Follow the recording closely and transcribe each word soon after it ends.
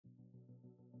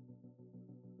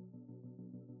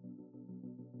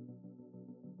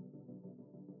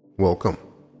Welcome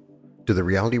to the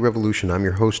Reality Revolution. I'm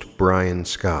your host, Brian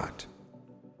Scott.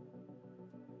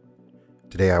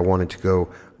 Today I wanted to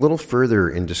go a little further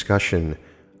in discussion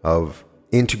of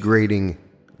integrating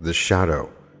the shadow.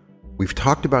 We've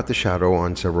talked about the shadow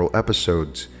on several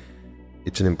episodes.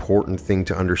 It's an important thing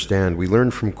to understand. We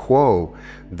learned from Quo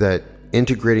that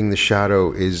integrating the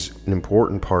shadow is an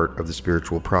important part of the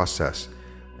spiritual process.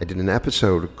 I did an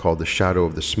episode called The Shadow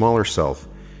of the Smaller Self,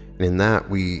 and in that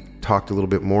we talked a little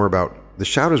bit more about the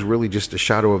shadow is really just a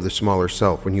shadow of the smaller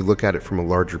self when you look at it from a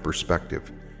larger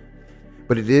perspective.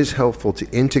 But it is helpful to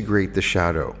integrate the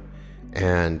shadow,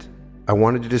 and I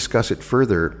wanted to discuss it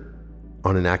further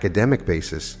on an academic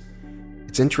basis.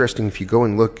 It's interesting if you go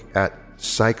and look at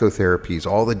psychotherapies,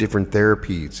 all the different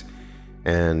therapies,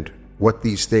 and what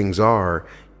these things are,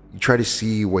 you try to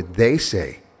see what they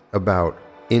say about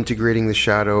integrating the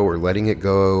shadow or letting it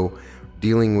go,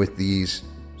 dealing with these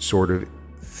sort of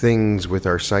things with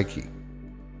our psyche.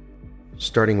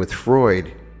 Starting with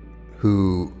Freud,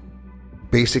 who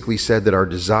basically said that our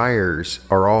desires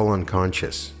are all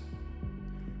unconscious,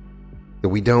 that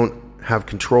we don't have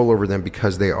control over them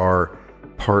because they are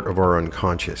part of our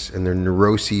unconscious, and their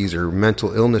neuroses or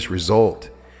mental illness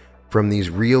result from these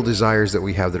real desires that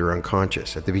we have that are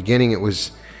unconscious. At the beginning it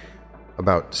was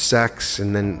about sex,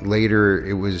 and then later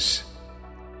it was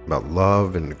about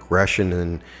love and aggression,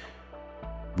 and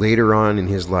later on in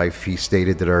his life he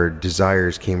stated that our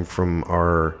desires came from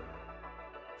our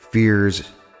fears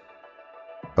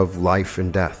of life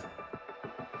and death.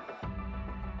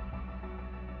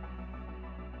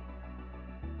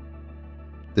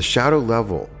 The shadow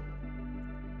level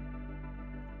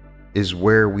is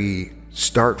where we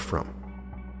start from,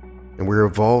 and we're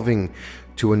evolving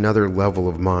to another level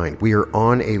of mind. We are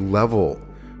on a level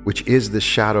which is the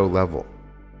shadow level.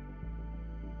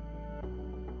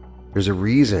 There's a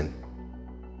reason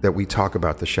that we talk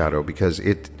about the shadow, because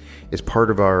it is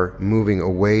part of our moving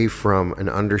away from an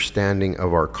understanding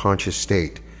of our conscious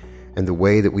state and the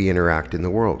way that we interact in the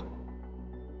world.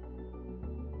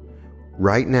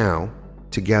 Right now,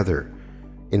 together,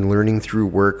 in learning through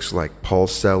works like Paul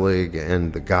Selig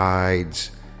and the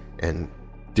guides and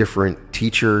different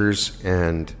teachers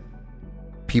and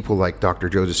people like Dr.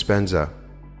 Joe Dispenza,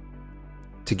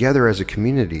 together as a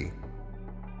community,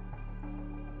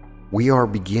 we are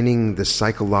beginning the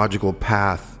psychological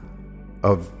path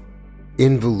of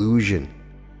involution,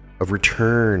 of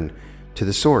return to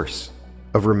the source,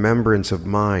 of remembrance of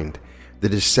mind, the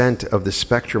descent of the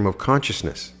spectrum of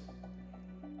consciousness.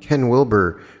 Ken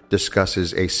Wilber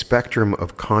discusses a spectrum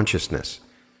of consciousness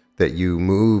that you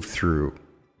move through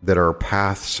that are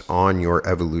paths on your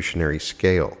evolutionary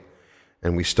scale.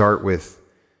 And we start with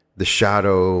the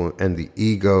shadow and the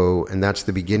ego, and that's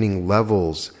the beginning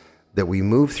levels that we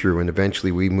move through, and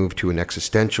eventually we move to an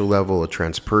existential level, a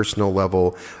transpersonal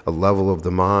level, a level of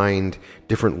the mind,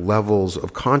 different levels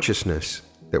of consciousness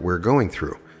that we're going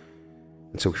through.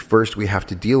 And so first we have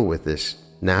to deal with this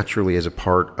naturally as a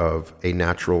part of a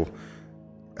natural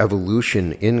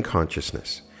evolution in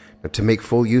consciousness. Now, to make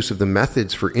full use of the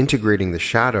methods for integrating the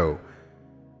shadow,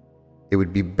 it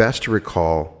would be best to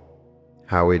recall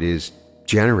how it is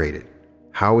generated.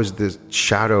 How is the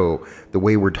shadow, the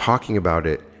way we're talking about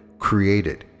it,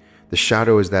 created? The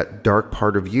shadow is that dark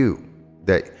part of you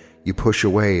that you push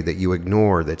away, that you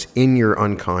ignore, that's in your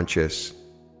unconscious.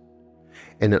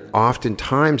 And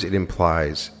oftentimes it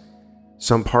implies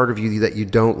some part of you that you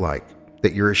don't like,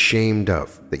 that you're ashamed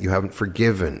of, that you haven't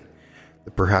forgiven,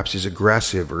 that perhaps is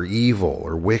aggressive or evil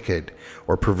or wicked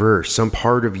or perverse, some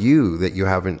part of you that you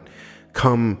haven't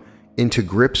come into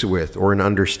grips with or an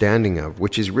understanding of,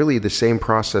 which is really the same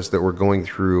process that we're going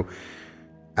through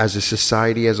as a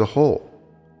society as a whole.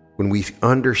 When we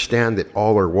understand that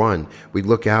all are one, we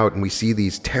look out and we see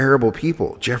these terrible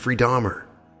people, Jeffrey Dahmer,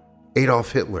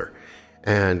 Adolf Hitler,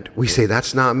 and we say,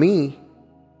 that's not me.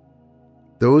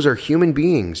 Those are human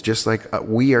beings, just like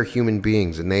we are human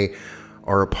beings, and they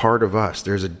are a part of us.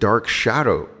 There's a dark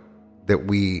shadow that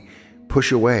we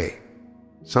push away.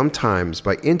 Sometimes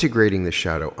by integrating the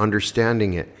shadow,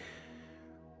 understanding it,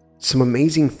 some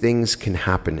amazing things can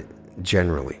happen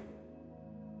generally.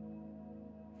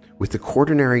 With the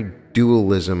quaternary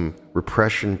dualism,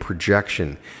 repression,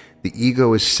 projection, the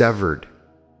ego is severed.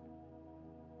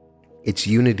 Its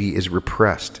unity is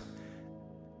repressed.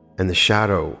 And the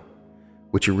shadow,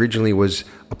 which originally was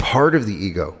a part of the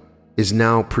ego, is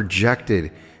now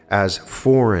projected as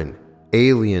foreign,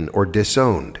 alien, or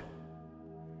disowned.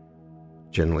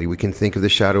 Generally, we can think of the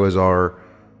shadow as all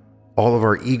of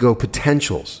our ego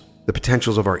potentials, the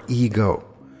potentials of our ego,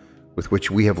 with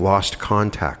which we have lost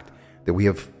contact, that we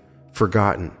have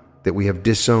forgotten, that we have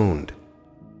disowned.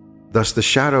 Thus, the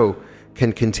shadow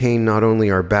can contain not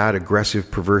only our bad, aggressive,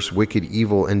 perverse, wicked,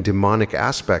 evil, and demonic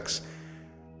aspects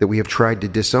that we have tried to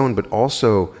disown, but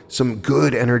also some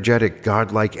good, energetic,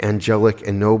 godlike, angelic,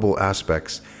 and noble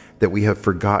aspects that we have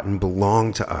forgotten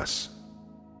belong to us.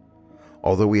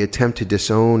 Although we attempt to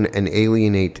disown and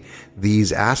alienate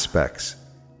these aspects,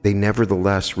 they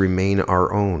nevertheless remain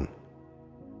our own,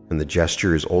 and the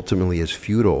gesture is ultimately as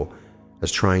futile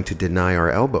as trying to deny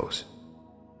our elbows.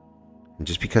 And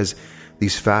just because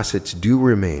these facets do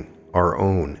remain our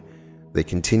own, they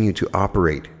continue to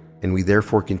operate, and we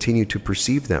therefore continue to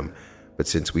perceive them. But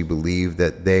since we believe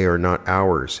that they are not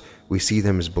ours, we see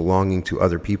them as belonging to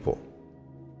other people.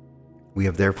 We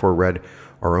have therefore read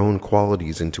our own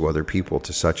qualities into other people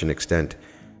to such an extent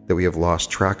that we have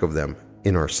lost track of them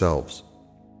in ourselves.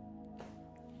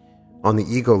 On the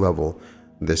ego level,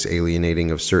 this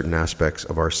alienating of certain aspects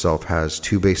of ourself has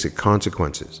two basic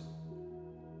consequences.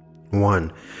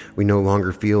 One, we no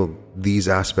longer feel these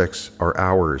aspects are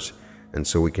ours, and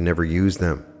so we can never use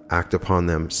them, act upon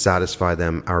them, satisfy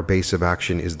them. Our base of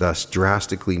action is thus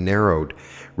drastically narrowed,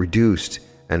 reduced,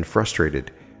 and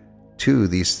frustrated. Two,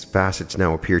 these facets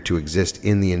now appear to exist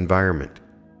in the environment.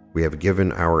 We have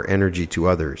given our energy to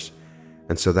others,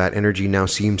 and so that energy now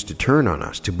seems to turn on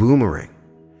us, to boomerang.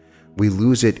 We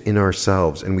lose it in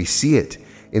ourselves, and we see it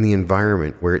in the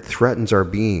environment where it threatens our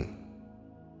being.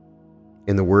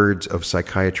 In the words of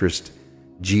psychiatrist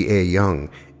G.A. Jung,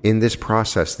 in this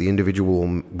process, the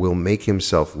individual will make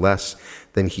himself less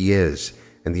than he is,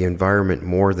 and the environment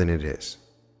more than it is.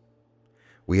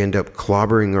 We end up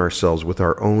clobbering ourselves with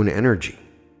our own energy.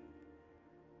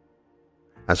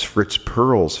 As Fritz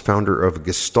Perls, founder of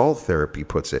Gestalt therapy,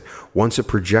 puts it, once a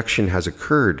projection has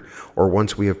occurred, or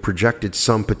once we have projected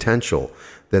some potential,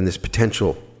 then this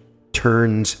potential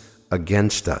turns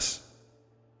against us.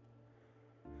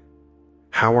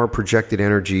 How our projected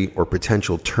energy or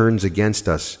potential turns against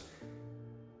us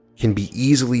can be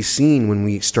easily seen when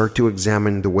we start to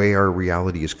examine the way our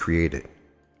reality is created.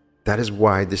 That is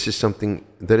why this is something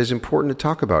that is important to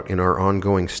talk about in our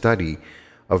ongoing study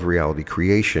of reality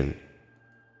creation.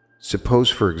 Suppose,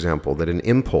 for example, that an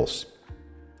impulse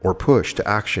or push to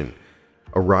action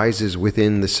arises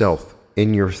within the self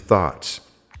in your thoughts,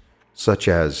 such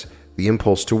as the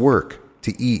impulse to work,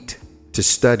 to eat, to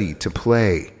study, to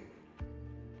play.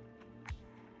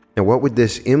 Now, what would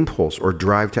this impulse or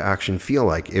drive to action feel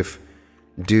like if,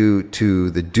 due to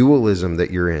the dualism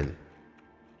that you're in,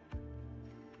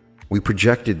 we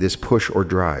projected this push or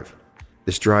drive?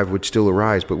 This drive would still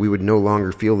arise, but we would no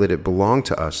longer feel that it belonged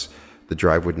to us. The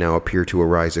drive would now appear to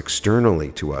arise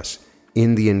externally to us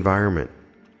in the environment,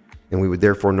 and we would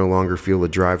therefore no longer feel a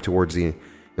drive towards the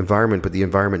environment, but the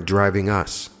environment driving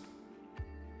us.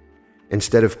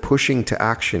 Instead of pushing to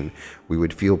action, we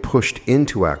would feel pushed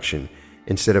into action.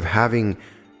 Instead of having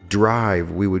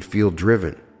drive, we would feel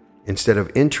driven. Instead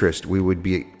of interest, we would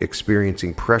be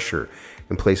experiencing pressure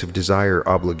in place of desire,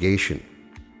 obligation.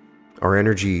 Our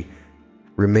energy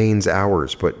remains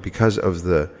ours, but because of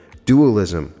the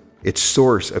dualism, its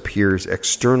source appears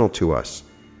external to us.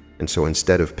 And so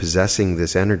instead of possessing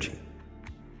this energy,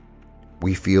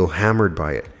 we feel hammered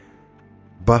by it,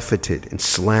 buffeted and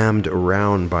slammed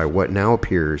around by what now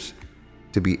appears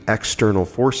to be external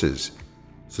forces,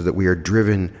 so that we are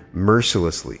driven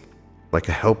mercilessly, like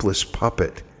a helpless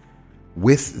puppet,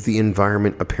 with the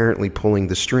environment apparently pulling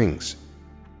the strings.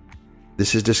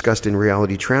 This is discussed in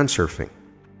reality transurfing.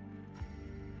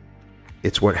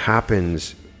 It's what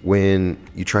happens when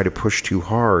you try to push too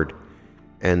hard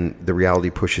and the reality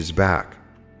pushes back,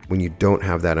 when you don't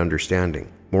have that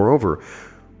understanding. Moreover,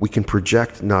 we can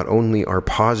project not only our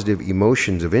positive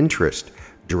emotions of interest,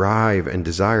 drive, and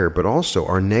desire, but also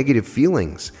our negative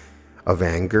feelings of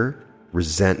anger,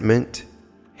 resentment,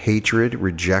 hatred,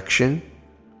 rejection.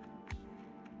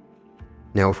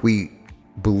 Now, if we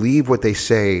believe what they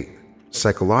say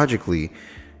psychologically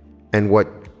and what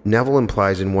Neville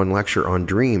implies in one lecture on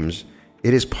dreams,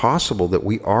 it is possible that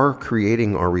we are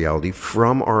creating our reality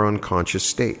from our unconscious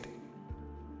state.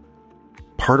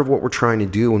 Part of what we're trying to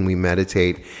do when we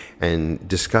meditate and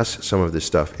discuss some of this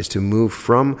stuff is to move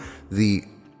from the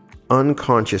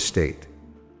unconscious state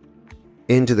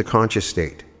into the conscious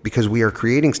state, because we are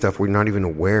creating stuff we're not even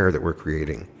aware that we're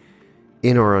creating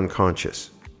in our unconscious.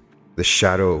 The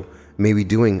shadow may be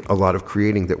doing a lot of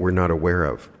creating that we're not aware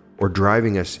of, or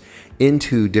driving us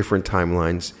into different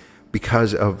timelines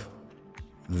because of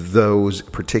those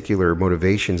particular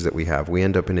motivations that we have. We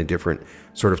end up in a different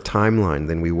sort of timeline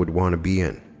than we would want to be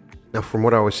in. Now, from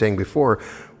what I was saying before,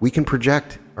 we can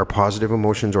project our positive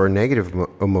emotions or negative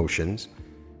emotions.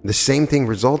 The same thing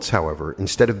results, however.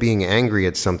 Instead of being angry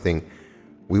at something,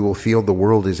 we will feel the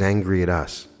world is angry at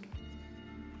us.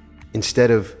 Instead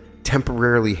of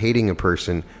temporarily hating a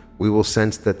person, we will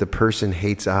sense that the person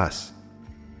hates us.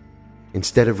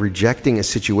 Instead of rejecting a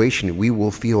situation, we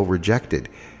will feel rejected.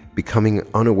 Becoming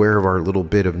unaware of our little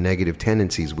bit of negative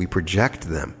tendencies, we project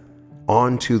them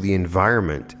onto the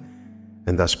environment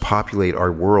and thus populate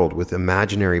our world with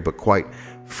imaginary but quite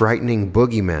frightening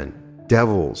boogeymen,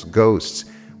 devils, ghosts.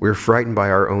 We're frightened by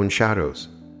our own shadows.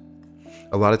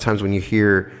 A lot of times when you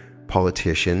hear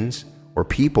politicians or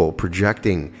people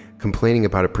complaining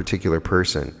about a particular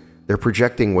person, they're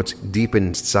projecting what's deep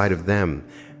inside of them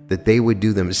that they would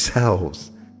do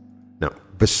themselves. Now,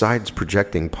 besides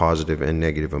projecting positive and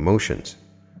negative emotions,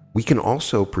 we can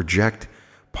also project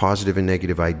positive and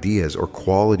negative ideas or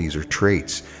qualities or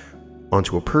traits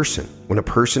onto a person. When a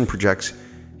person projects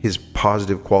his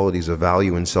positive qualities of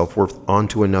value and self-worth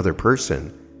onto another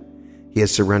person, he has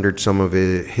surrendered some of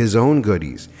his own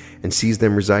goodies and sees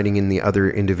them residing in the other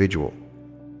individual.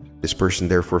 This person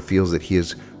therefore feels that he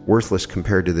is worthless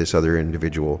compared to this other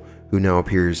individual who now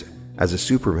appears as a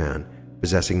Superman,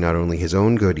 possessing not only his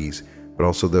own goodies, but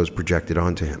also those projected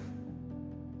onto him.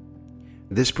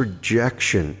 This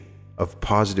projection of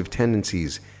positive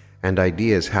tendencies and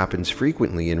ideas happens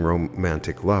frequently in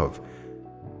romantic love,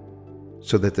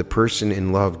 so that the person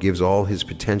in love gives all his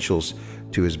potentials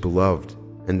to his beloved,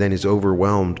 and then is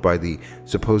overwhelmed by the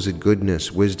supposed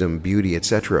goodness, wisdom, beauty,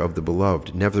 etc. of the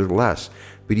beloved. Nevertheless,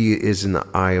 beauty is in the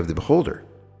eye of the beholder,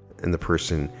 and the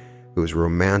person who is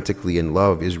romantically in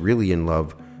love is really in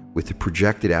love with the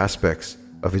projected aspects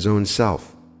of his own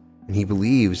self, and he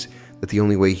believes that the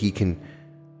only way he can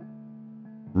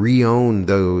re-own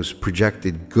those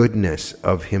projected goodness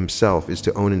of himself is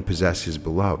to own and possess his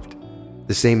beloved.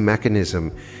 The same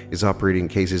mechanism is operating in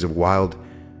cases of wild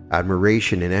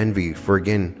admiration and envy, for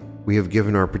again, we have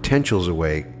given our potentials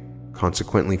away,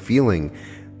 consequently feeling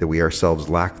that we ourselves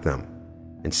lack them,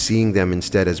 and seeing them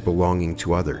instead as belonging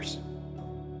to others.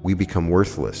 We become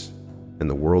worthless, and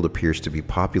the world appears to be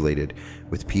populated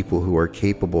with people who are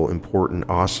capable, important,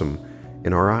 awesome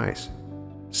in our eyes.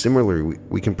 Similarly,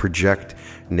 we can project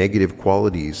negative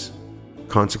qualities,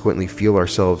 consequently feel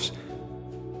ourselves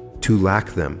to lack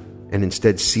them, and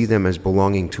instead see them as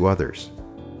belonging to others.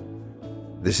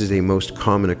 This is a most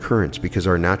common occurrence because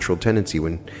our natural tendency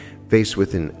when faced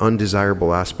with an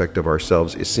undesirable aspect of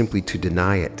ourselves is simply to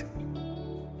deny it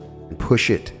and push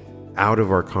it out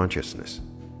of our consciousness.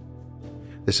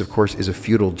 This, of course, is a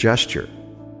futile gesture,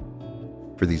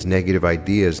 for these negative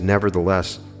ideas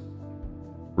nevertheless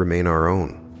remain our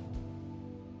own.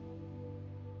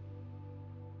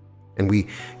 And we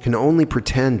can only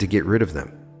pretend to get rid of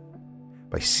them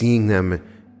by seeing them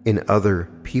in other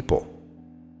people.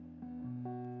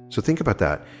 So think about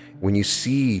that. When you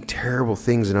see terrible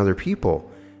things in other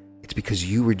people, it's because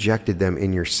you rejected them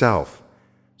in yourself.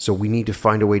 So we need to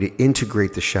find a way to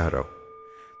integrate the shadow.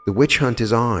 The witch hunt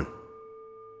is on.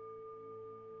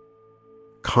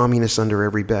 Communists under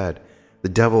every bed. The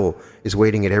devil is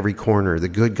waiting at every corner. The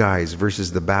good guys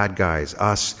versus the bad guys.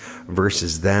 Us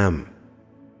versus them.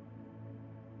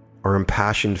 Our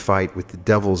impassioned fight with the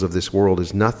devils of this world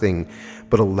is nothing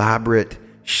but elaborate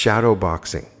shadow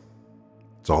boxing.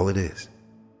 That's all it is.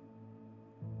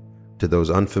 To those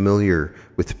unfamiliar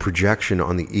with projection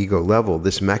on the ego level,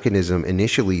 this mechanism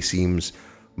initially seems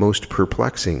most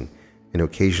perplexing and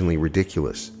occasionally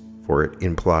ridiculous, for it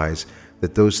implies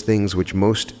that those things which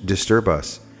most disturb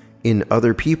us in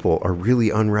other people are really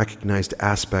unrecognized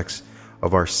aspects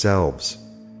of ourselves.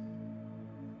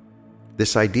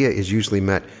 This idea is usually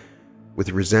met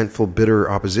with resentful, bitter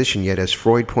opposition, yet as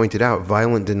Freud pointed out,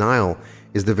 violent denial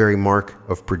is the very mark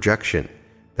of projection.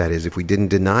 That is, if we didn't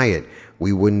deny it,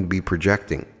 we wouldn't be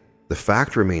projecting. The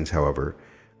fact remains, however,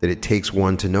 that it takes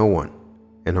one to know one,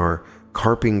 and our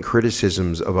carping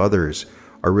criticisms of others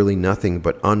are really nothing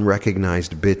but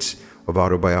unrecognized bits of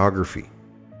autobiography.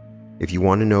 If you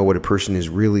want to know what a person is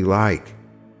really like,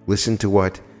 listen to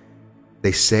what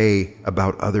they say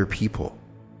about other people.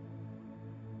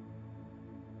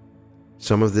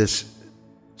 Some of this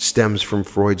stems from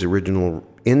Freud's original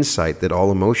insight that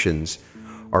all emotions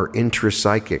are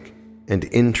intrapsychic and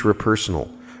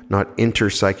intrapersonal, not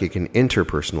interpsychic and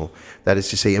interpersonal. That is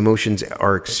to say, emotions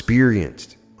are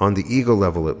experienced, on the ego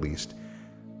level at least,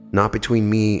 not between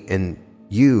me and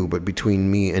you, but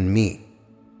between me and me.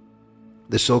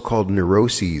 The so-called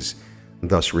neuroses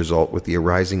thus result with the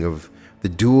arising of the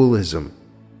dualism,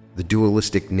 the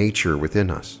dualistic nature within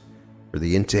us, where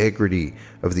the integrity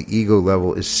of the ego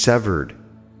level is severed,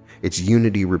 its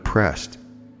unity repressed,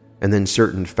 and then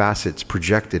certain facets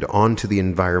projected onto the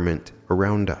environment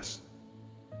around us.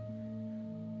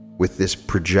 with this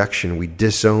projection, we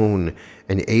disown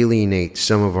and alienate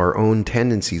some of our own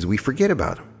tendencies. We forget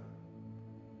about them,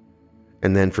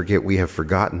 and then forget we have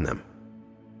forgotten them.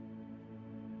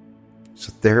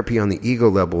 So therapy on the ego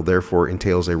level, therefore,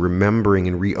 entails a remembering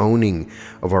and re-owning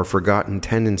of our forgotten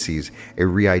tendencies, a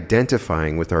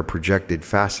re-identifying with our projected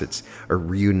facets, a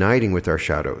reuniting with our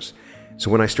shadows. So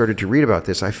when I started to read about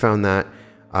this, I found that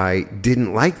I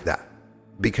didn't like that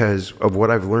because of what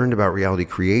I've learned about reality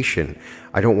creation.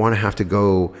 I don't want to have to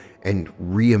go and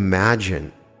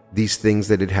reimagine these things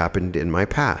that had happened in my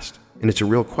past. And it's a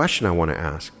real question I want to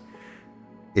ask.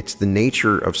 It's the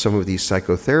nature of some of these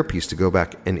psychotherapies to go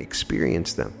back and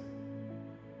experience them.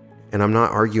 And I'm not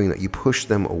arguing that you push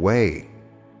them away,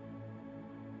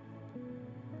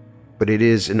 but it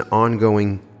is an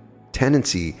ongoing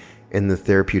tendency in the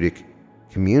therapeutic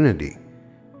community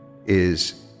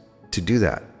is to do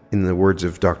that. In the words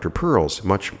of Dr. Pearls,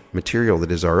 much material that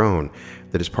is our own,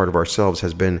 that is part of ourselves,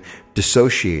 has been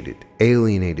dissociated,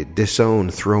 alienated,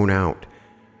 disowned, thrown out.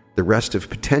 The rest of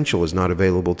potential is not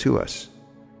available to us.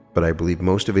 But I believe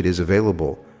most of it is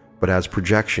available, but as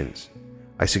projections.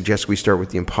 I suggest we start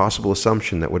with the impossible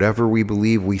assumption that whatever we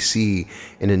believe we see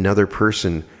in another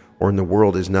person or in the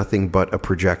world is nothing but a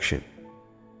projection.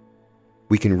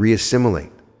 We can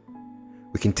reassimilate.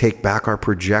 We can take back our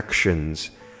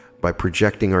projections by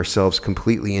projecting ourselves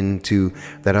completely into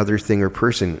that other thing or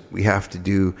person. We have to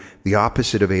do the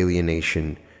opposite of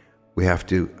alienation. We have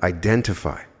to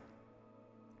identify.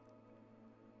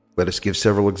 Let us give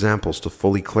several examples to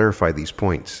fully clarify these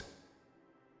points.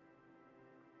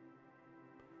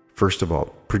 First of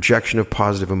all, projection of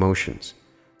positive emotions,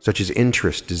 such as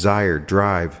interest, desire,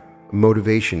 drive,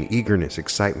 motivation, eagerness,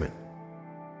 excitement.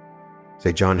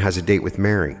 Say John has a date with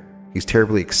Mary. He's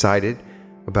terribly excited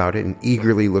about it and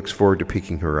eagerly looks forward to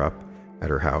picking her up at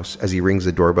her house. As he rings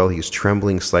the doorbell, he is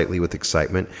trembling slightly with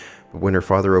excitement. But when her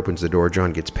father opens the door,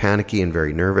 John gets panicky and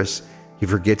very nervous. He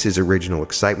forgets his original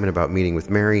excitement about meeting with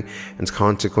Mary, and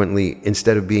consequently,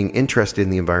 instead of being interested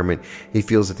in the environment, he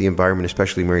feels that the environment,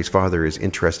 especially Mary's father, is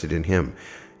interested in him.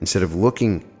 Instead of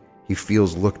looking, he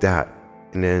feels looked at,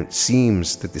 and then it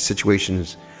seems that the situation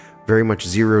is very much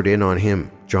zeroed in on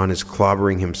him. John is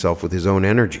clobbering himself with his own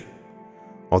energy,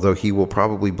 although he will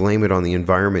probably blame it on the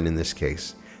environment in this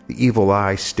case, the evil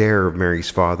eye stare of Mary's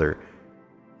father.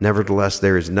 Nevertheless,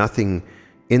 there is nothing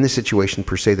in the situation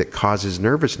per se that causes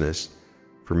nervousness.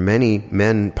 For many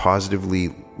men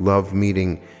positively love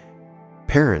meeting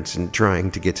parents and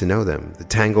trying to get to know them. The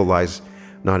tangle lies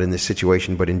not in this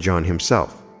situation, but in John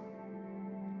himself.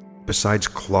 Besides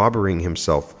clobbering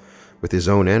himself with his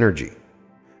own energy,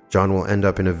 John will end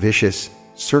up in a vicious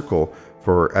circle,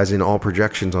 for as in all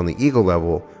projections on the ego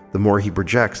level, the more he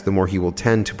projects, the more he will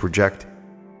tend to project.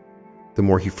 The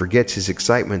more he forgets his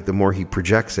excitement, the more he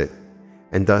projects it,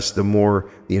 and thus the more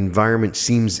the environment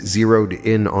seems zeroed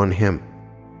in on him.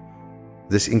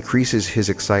 This increases his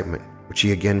excitement, which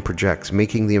he again projects,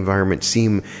 making the environment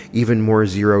seem even more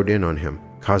zeroed in on him,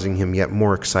 causing him yet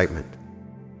more excitement.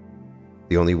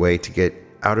 The only way to get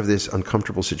out of this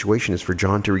uncomfortable situation is for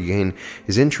John to regain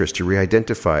his interest, to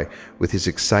re-identify with his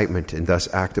excitement and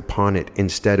thus act upon it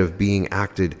instead of being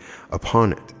acted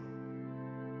upon it.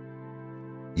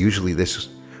 Usually this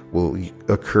will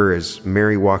occur as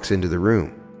Mary walks into the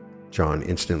room. John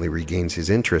instantly regains his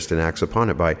interest and acts upon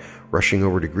it by rushing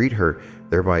over to greet her,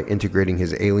 thereby integrating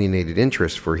his alienated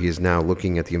interest, for he is now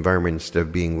looking at the environment instead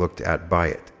of being looked at by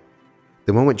it.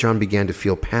 The moment John began to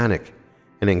feel panic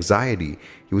and anxiety,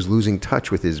 he was losing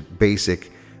touch with his basic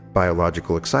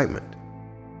biological excitement.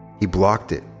 He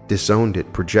blocked it, disowned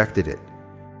it, projected it.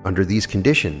 Under these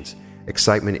conditions,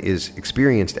 excitement is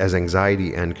experienced as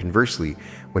anxiety, and conversely,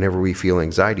 whenever we feel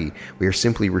anxiety, we are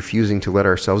simply refusing to let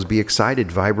ourselves be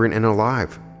excited, vibrant, and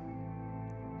alive.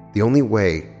 The only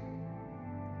way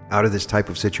out of this type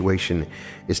of situation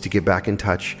is to get back in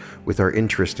touch with our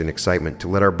interest and excitement, to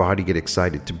let our body get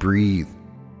excited, to breathe,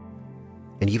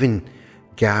 and even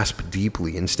gasp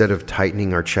deeply instead of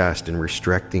tightening our chest and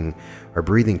restricting our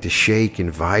breathing, to shake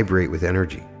and vibrate with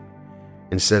energy.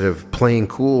 Instead of playing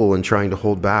cool and trying to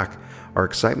hold back our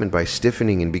excitement by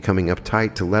stiffening and becoming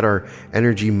uptight, to let our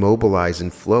energy mobilize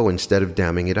and flow instead of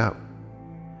damming it up.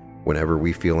 Whenever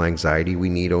we feel anxiety, we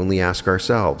need only ask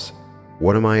ourselves,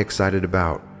 what am I excited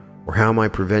about? Or how am I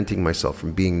preventing myself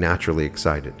from being naturally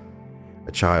excited?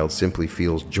 A child simply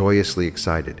feels joyously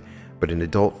excited, but an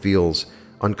adult feels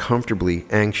uncomfortably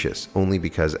anxious only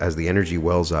because as the energy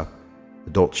wells up,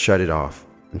 adults shut it off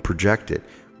and project it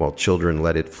while children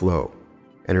let it flow.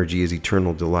 Energy is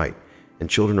eternal delight, and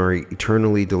children are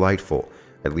eternally delightful,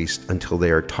 at least until they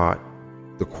are taught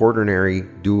the quaternary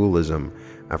dualism,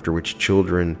 after which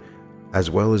children as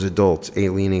well as adults,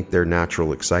 alienate their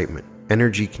natural excitement.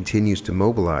 Energy continues to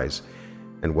mobilize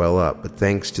and well up, but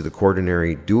thanks to the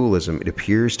quaternary dualism, it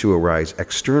appears to arise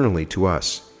externally to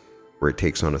us, where it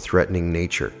takes on a threatening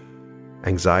nature.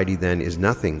 Anxiety then is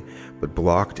nothing but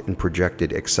blocked and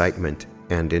projected excitement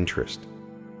and interest.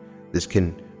 This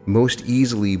can most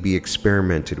easily be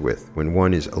experimented with when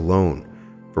one is alone,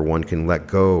 for one can let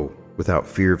go without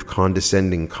fear of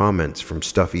condescending comments from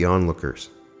stuffy onlookers.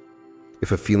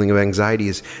 If a feeling of anxiety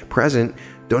is present,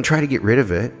 don't try to get rid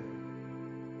of it,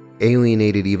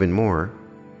 alienate it even more,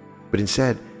 but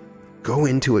instead, go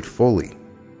into it fully.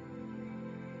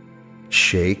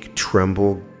 Shake,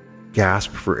 tremble,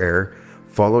 gasp for air,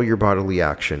 follow your bodily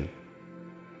action.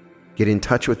 Get in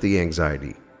touch with the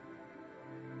anxiety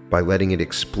by letting it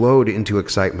explode into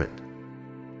excitement.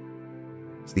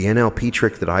 It's the NLP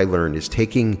trick that I learned is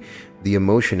taking the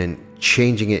emotion and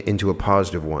changing it into a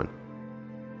positive one.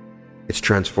 It's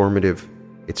transformative,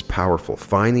 it's powerful.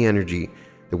 Find the energy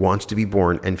that wants to be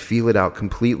born and feel it out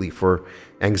completely. For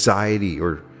anxiety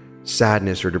or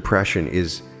sadness or depression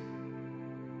is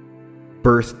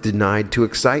birth denied to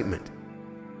excitement,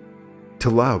 to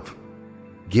love.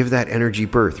 Give that energy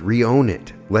birth, re-own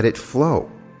it, let it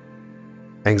flow.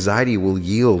 Anxiety will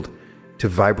yield to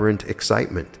vibrant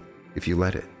excitement if you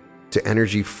let it, to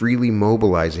energy freely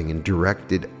mobilizing and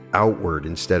directed outward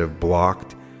instead of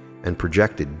blocked and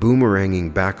projected,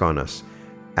 boomeranging back on us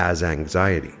as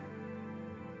anxiety.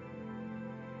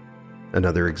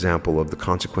 Another example of the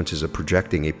consequences of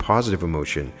projecting a positive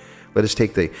emotion, let us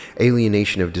take the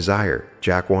alienation of desire.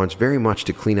 Jack wants very much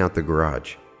to clean out the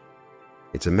garage.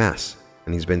 It's a mess,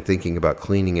 and he's been thinking about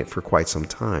cleaning it for quite some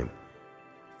time.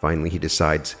 Finally, he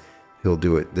decides he'll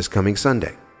do it this coming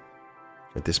Sunday.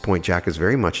 At this point, Jack is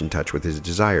very much in touch with his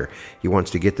desire. He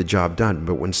wants to get the job done,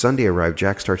 but when Sunday arrives,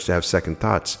 Jack starts to have second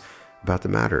thoughts about the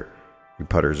matter. He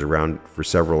putters around for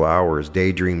several hours,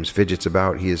 daydreams, fidgets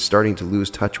about. He is starting to lose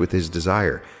touch with his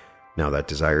desire. Now that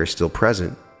desire is still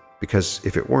present, because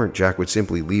if it weren't, Jack would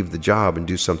simply leave the job and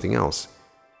do something else.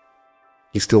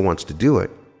 He still wants to do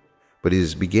it, but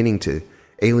is beginning to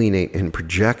alienate and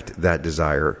project that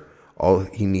desire. All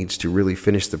he needs to really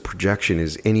finish the projection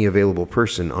is any available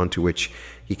person onto which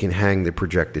he can hang the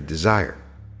projected desire.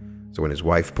 So when his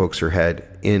wife pokes her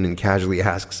head in and casually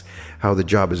asks how the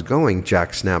job is going,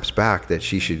 Jack snaps back that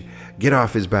she should get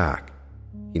off his back.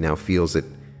 He now feels that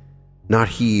not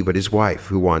he, but his wife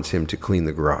who wants him to clean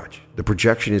the garage. The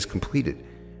projection is completed.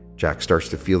 Jack starts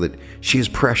to feel that she is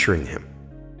pressuring him.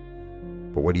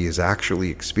 But what he is actually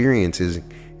experiencing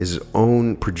is his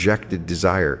own projected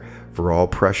desire, for all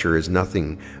pressure is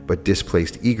nothing but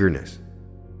displaced eagerness.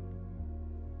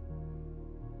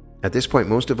 At this point,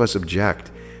 most of us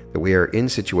object that we are in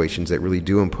situations that really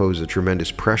do impose a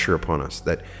tremendous pressure upon us,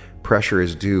 that pressure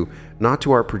is due not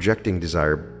to our projecting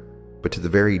desire, but to the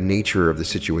very nature of the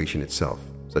situation itself,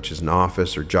 such as an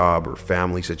office or job or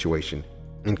family situation.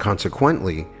 And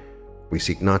consequently, we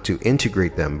seek not to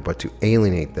integrate them, but to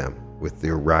alienate them with the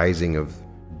arising of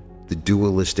the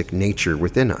dualistic nature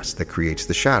within us that creates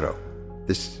the shadow.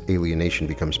 This alienation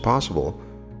becomes possible.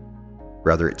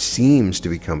 Rather, it seems to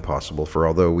become possible, for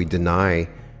although we deny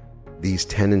these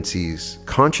tendencies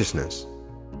consciousness,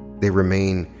 they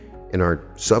remain in our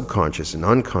subconscious and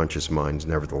unconscious minds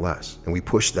nevertheless, and we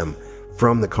push them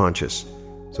from the conscious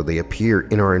so they appear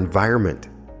in our environment.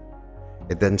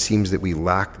 It then seems that we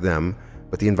lack them,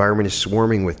 but the environment is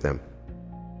swarming with them.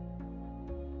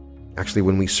 Actually,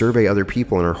 when we survey other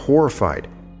people and are horrified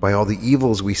by all the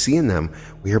evils we see in them,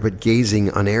 we are but gazing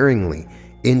unerringly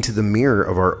into the mirror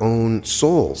of our own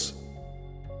souls.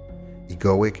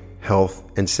 Egoic health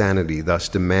and sanity thus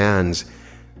demands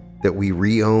that we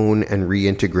re-own and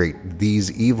reintegrate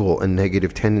these evil and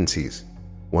negative tendencies.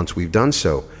 Once we've done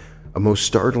so, a most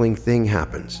startling thing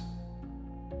happens.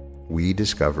 We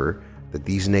discover that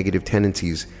these negative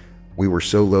tendencies we were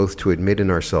so loath to admit in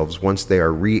ourselves, once they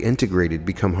are reintegrated,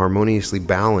 become harmoniously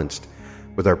balanced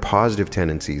with our positive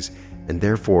tendencies and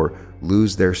therefore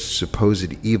lose their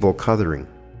supposed evil coloring.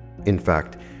 In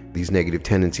fact, these negative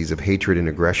tendencies of hatred and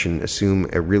aggression assume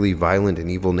a really violent and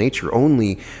evil nature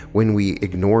only when we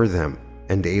ignore them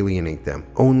and alienate them,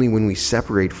 only when we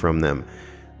separate from them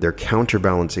their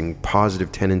counterbalancing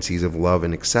positive tendencies of love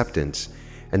and acceptance,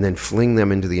 and then fling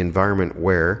them into the environment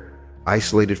where,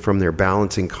 isolated from their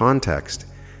balancing context,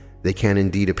 they can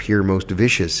indeed appear most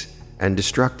vicious and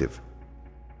destructive.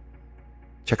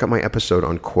 Check out my episode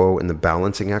on Quo and the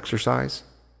balancing exercise.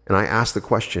 And I asked the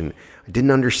question, I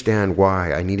didn't understand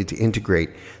why I needed to integrate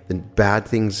the bad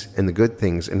things and the good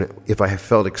things. And if I have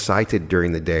felt excited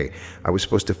during the day, I was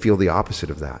supposed to feel the opposite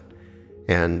of that.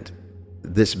 And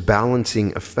this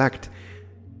balancing effect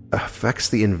affects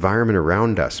the environment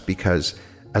around us, because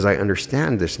as I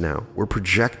understand this now, we're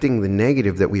projecting the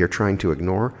negative that we are trying to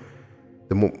ignore.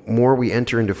 The more we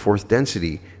enter into fourth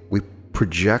density, we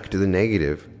project the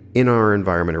negative in our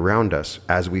environment around us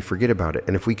as we forget about it.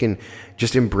 And if we can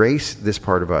just embrace this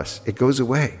part of us, it goes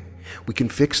away. We can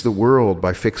fix the world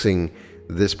by fixing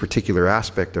this particular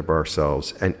aspect of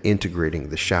ourselves and integrating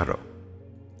the shadow.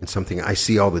 And something I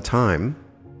see all the time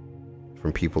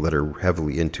from people that are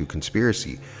heavily into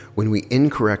conspiracy, when we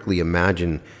incorrectly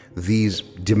imagine these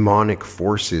demonic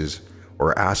forces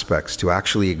or aspects to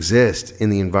actually exist in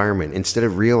the environment, instead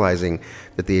of realizing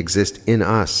that they exist in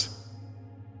us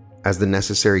as the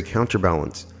necessary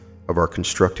counterbalance of our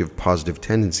constructive positive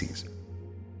tendencies.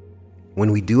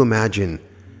 When we do imagine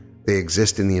they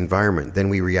exist in the environment, then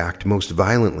we react most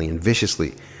violently and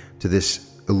viciously to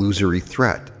this illusory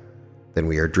threat. Then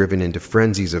we are driven into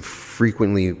frenzies of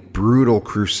frequently brutal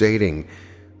crusading.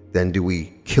 Then do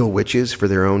we kill witches for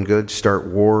their own good, start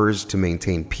wars to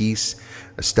maintain peace,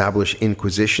 establish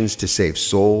inquisitions to save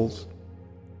souls?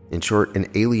 In short, an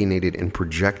alienated and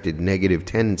projected negative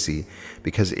tendency,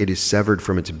 because it is severed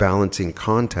from its balancing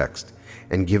context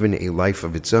and given a life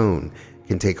of its own,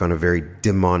 can take on a very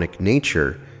demonic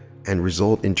nature and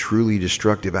result in truly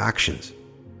destructive actions.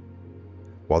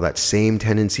 While that same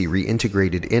tendency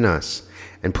reintegrated in us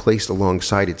and placed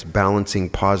alongside its balancing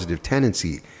positive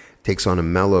tendency takes on a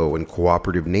mellow and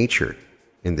cooperative nature.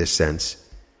 In this sense,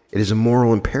 it is a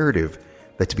moral imperative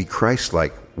that to be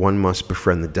Christ-like, one must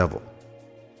befriend the devil.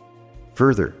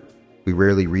 Further, we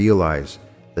rarely realize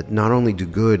that not only do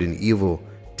good and evil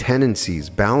tendencies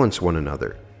balance one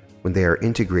another when they are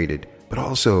integrated, but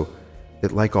also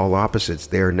that, like all opposites,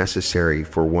 they are necessary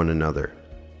for one another.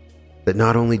 That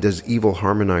not only does evil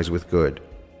harmonize with good,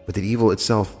 but that evil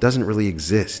itself doesn't really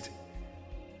exist,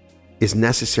 is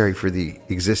necessary for the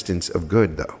existence of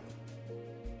good, though.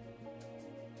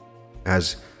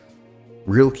 As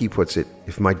Rilke puts it,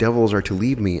 if my devils are to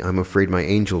leave me, I'm afraid my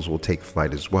angels will take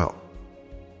flight as well.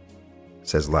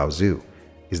 Says Lao Tzu,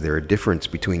 is there a difference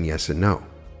between yes and no?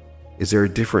 Is there a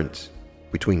difference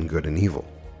between good and evil?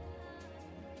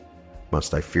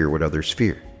 Must I fear what others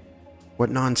fear? What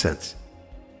nonsense!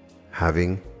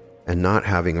 Having and not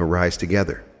having arise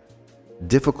together.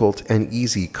 Difficult and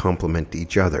easy complement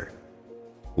each other.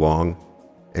 Long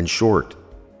and short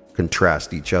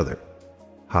contrast each other.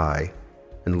 High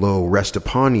and low rest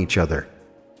upon each other.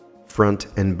 Front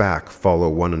and back follow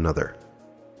one another.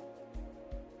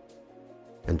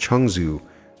 And Chuang-Tzu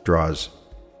draws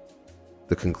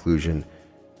the conclusion,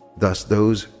 thus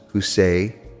those who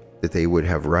say that they would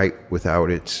have right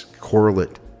without its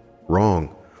correlate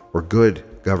wrong, or good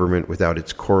government without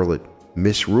its correlate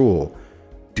misrule,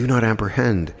 do not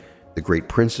apprehend the great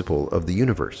principle of the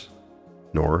universe,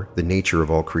 nor the nature of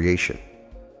all creation.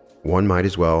 One might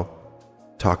as well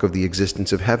talk of the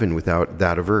existence of heaven without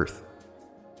that of earth,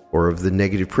 or of the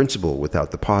negative principle without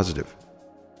the positive,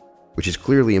 which is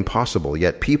clearly impossible,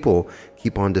 yet people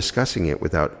keep on discussing it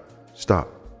without stop.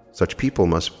 Such people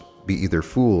must be either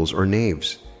fools or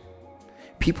knaves.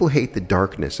 People hate the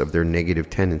darkness of their negative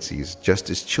tendencies, just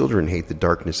as children hate the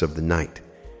darkness of the night.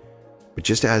 But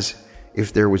just as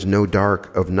if there was no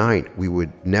dark of night, we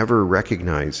would never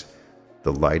recognize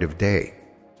the light of day,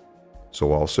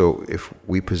 so also if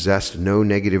we possessed no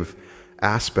negative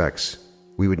aspects,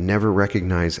 we would never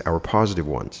recognize our positive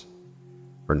ones.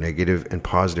 Our negative and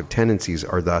positive tendencies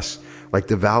are thus like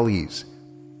the valleys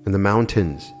and the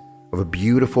mountains of a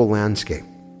beautiful landscape.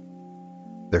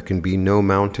 There can be no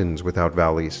mountains without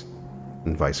valleys,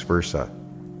 and vice versa,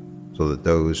 so that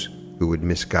those who would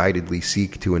misguidedly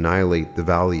seek to annihilate the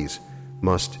valleys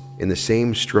must, in the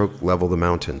same stroke, level the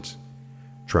mountains.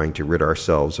 Trying to rid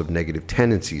ourselves of negative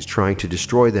tendencies, trying to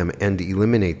destroy them and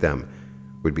eliminate them,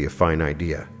 would be a fine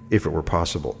idea, if it were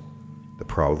possible. The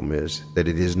problem is that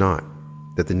it is not,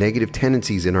 that the negative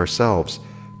tendencies in ourselves,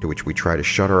 to which we try to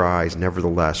shut our eyes,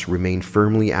 nevertheless remain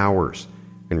firmly ours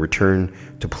and return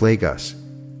to plague us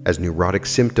as neurotic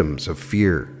symptoms of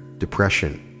fear,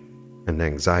 depression, and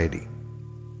anxiety.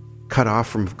 Cut off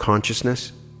from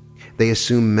consciousness, they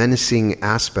assume menacing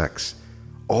aspects,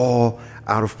 all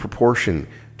out of proportion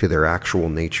to their actual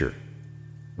nature.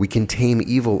 We can tame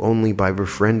evil only by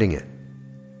befriending it,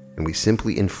 and we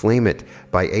simply inflame it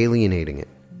by alienating it.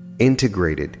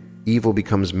 Integrated, evil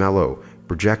becomes mellow;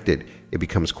 projected, it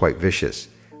becomes quite vicious,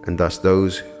 and thus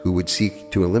those who would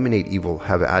seek to eliminate evil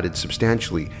have added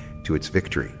substantially to its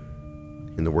victory.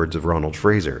 In the words of Ronald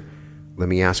Fraser, let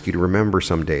me ask you to remember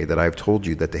someday that I have told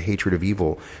you that the hatred of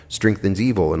evil strengthens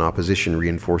evil and opposition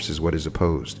reinforces what is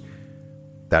opposed.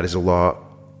 That is a law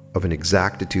of an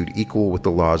exactitude equal with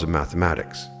the laws of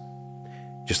mathematics.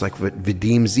 Just like what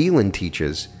Vadim Zeland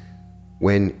teaches,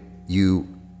 when you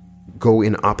go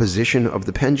in opposition of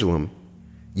the pendulum,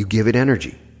 you give it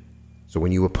energy. So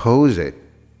when you oppose it,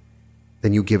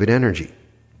 then you give it energy.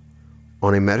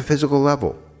 On a metaphysical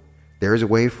level, there is a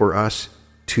way for us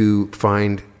to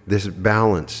find this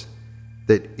balance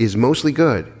that is mostly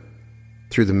good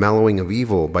through the mellowing of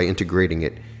evil by integrating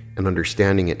it and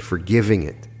understanding it, forgiving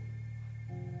it.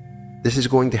 This is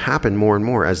going to happen more and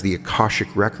more as the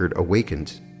Akashic record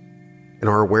awakens and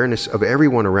our awareness of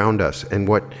everyone around us and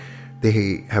what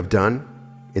they have done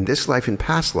in this life and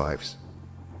past lives.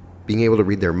 Being able to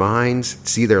read their minds,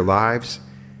 see their lives,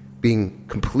 being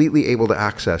completely able to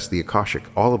access the Akashic,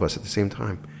 all of us at the same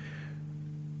time.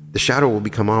 The shadow will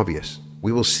become obvious.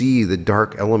 We will see the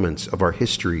dark elements of our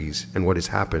histories and what has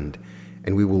happened,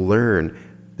 and we will learn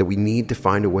that we need to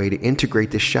find a way to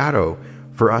integrate the shadow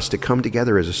for us to come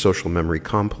together as a social memory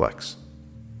complex.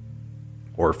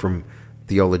 Or from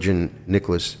theologian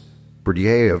Nicholas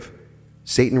Berdyaev,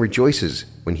 Satan rejoices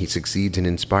when he succeeds in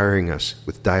inspiring us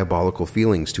with diabolical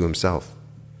feelings to himself.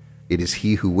 It is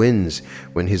he who wins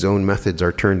when his own methods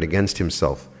are turned against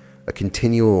himself. A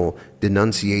continual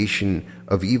denunciation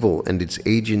of evil and its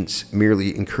agents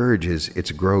merely encourages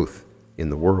its growth in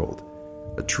the world,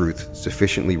 a truth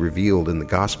sufficiently revealed in the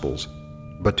Gospels,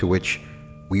 but to which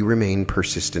we remain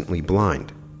persistently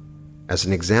blind. As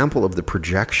an example of the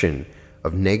projection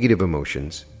of negative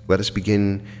emotions, let us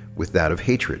begin with that of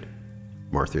hatred.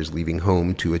 Martha is leaving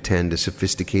home to attend a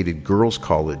sophisticated girls'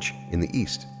 college in the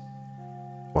East.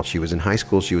 While she was in high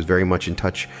school, she was very much in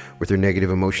touch with her negative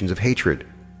emotions of hatred,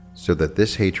 so that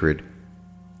this hatred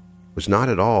was not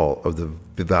at all of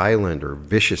the violent or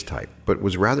vicious type, but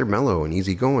was rather mellow and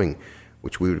easygoing,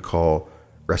 which we would call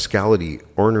rascality,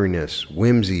 orneriness,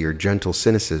 whimsy, or gentle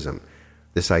cynicism.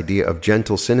 This idea of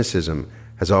gentle cynicism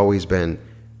has always been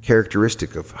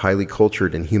characteristic of highly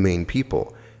cultured and humane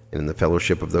people, and in the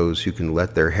fellowship of those who can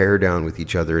let their hair down with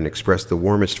each other and express the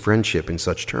warmest friendship in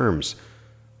such terms.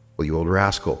 Well, you old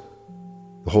rascal.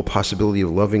 The whole possibility of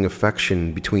loving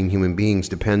affection between human beings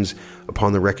depends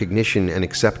upon the recognition and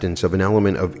acceptance of an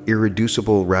element of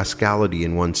irreducible rascality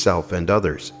in oneself and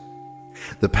others.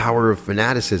 The power of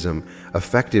fanaticism,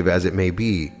 effective as it may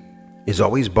be, is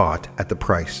always bought at the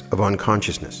price of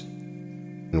unconsciousness.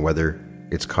 And whether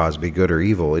its cause be good or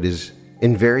evil, it is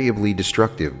invariably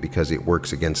destructive because it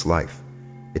works against life.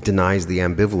 It denies the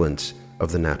ambivalence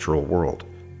of the natural world.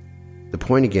 The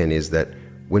point again is that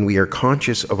when we are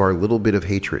conscious of our little bit of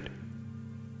hatred,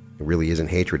 it really isn't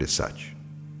hatred as such,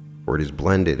 for it is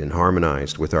blended and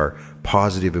harmonized with our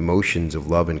positive emotions of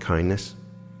love and kindness,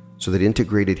 so that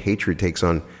integrated hatred takes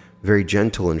on very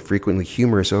gentle and frequently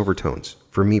humorous overtones,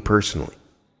 for me personally.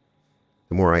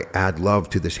 The more I add love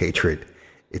to this hatred,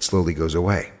 it slowly goes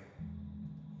away.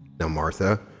 Now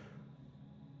Martha,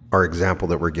 our example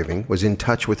that we're giving, was in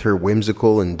touch with her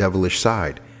whimsical and devilish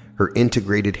side, her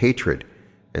integrated hatred,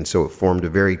 and so it formed a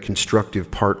very constructive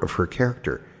part of her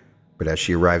character. But as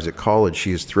she arrives at college,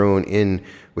 she is thrown in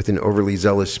with an overly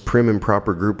zealous, prim and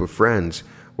proper group of friends,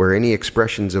 where any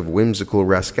expressions of whimsical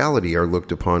rascality are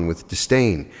looked upon with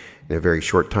disdain. In a very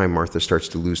short time, Martha starts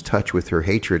to lose touch with her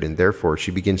hatred, and therefore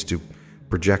she begins to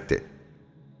project it.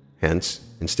 Hence,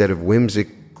 instead of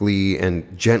whimsically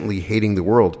and gently hating the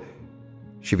world,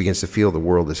 she begins to feel the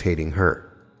world is hating her.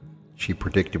 She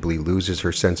predictably loses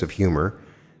her sense of humor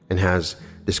and has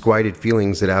disquieted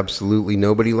feelings that absolutely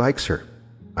nobody likes her.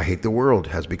 I hate the world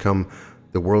has become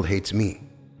the world hates me.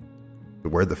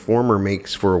 But where the former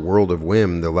makes for a world of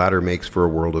whim, the latter makes for a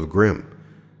world of grim.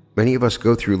 Many of us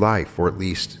go through life, or at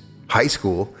least high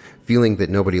school, feeling that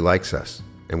nobody likes us,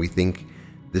 and we think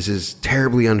this is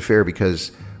terribly unfair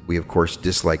because we of course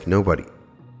dislike nobody.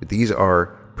 But these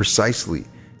are precisely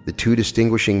the two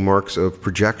distinguishing marks of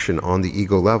projection on the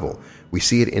ego level. We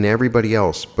see it in everybody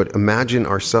else, but imagine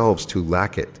ourselves to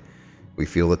lack it. We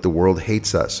feel that the world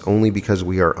hates us only because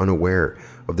we are unaware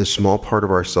of the small part of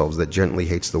ourselves that gently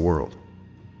hates the world.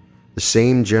 The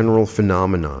same general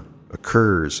phenomenon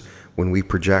occurs when we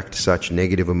project such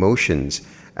negative emotions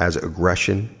as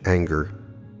aggression, anger,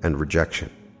 and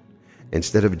rejection.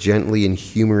 Instead of gently and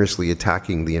humorously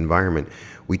attacking the environment,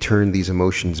 we turn these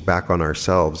emotions back on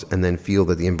ourselves and then feel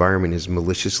that the environment is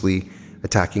maliciously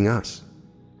attacking us.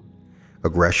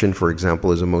 Aggression, for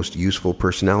example, is a most useful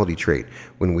personality trait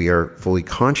when we are fully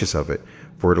conscious of it,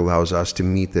 for it allows us to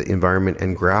meet the environment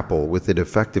and grapple with it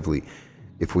effectively.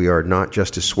 If we are not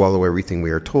just to swallow everything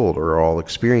we are told or all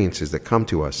experiences that come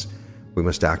to us, we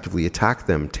must actively attack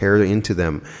them, tear into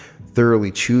them,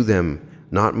 thoroughly chew them,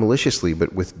 not maliciously,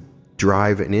 but with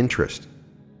drive and interest.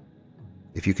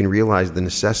 If you can realize the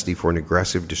necessity for an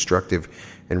aggressive, destructive,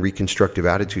 and reconstructive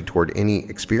attitude toward any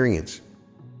experience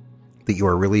that you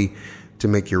are really to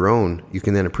make your own, you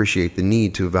can then appreciate the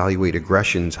need to evaluate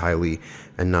aggressions highly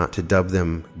and not to dub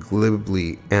them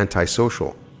glibly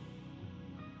antisocial.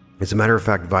 As a matter of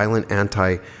fact, violent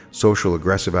anti-social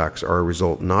aggressive acts are a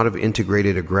result not of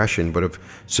integrated aggression, but of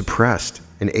suppressed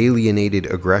and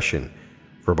alienated aggression.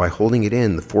 For by holding it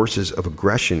in, the forces of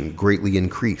aggression greatly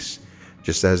increase.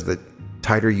 Just as the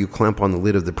tighter you clamp on the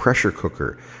lid of the pressure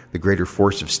cooker, the greater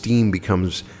force of steam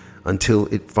becomes until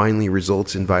it finally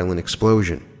results in violent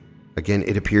explosion. Again,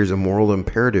 it appears a moral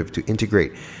imperative to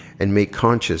integrate and make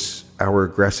conscious our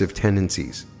aggressive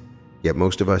tendencies. Yet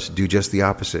most of us do just the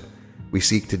opposite. We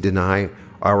seek to deny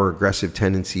our aggressive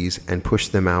tendencies and push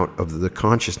them out of the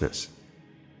consciousness.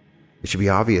 It should be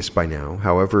obvious by now,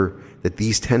 however, that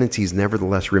these tendencies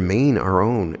nevertheless remain our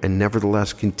own and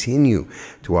nevertheless continue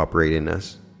to operate in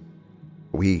us.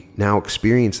 We now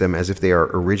experience them as if they are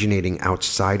originating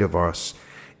outside of us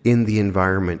in the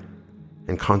environment,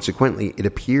 and consequently it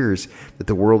appears that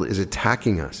the world is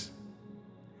attacking us.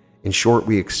 In short,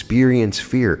 we experience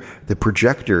fear. The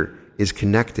projector is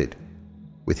connected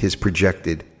with his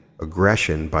projected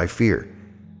aggression by fear.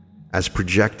 As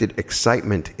projected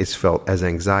excitement is felt as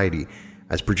anxiety,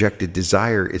 as projected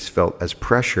desire is felt as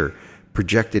pressure,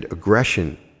 projected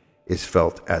aggression is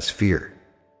felt as fear.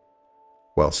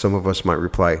 Well, some of us might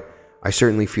reply, I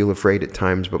certainly feel afraid at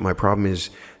times, but my problem is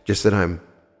just that I'm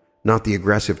not the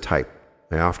aggressive type.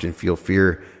 I often feel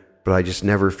fear, but I just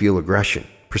never feel aggression.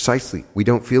 Precisely, we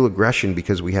don't feel aggression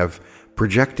because we have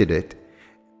projected it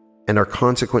and are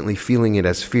consequently feeling it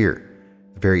as fear.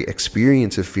 The very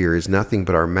experience of fear is nothing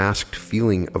but our masked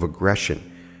feeling of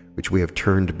aggression, which we have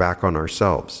turned back on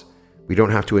ourselves. We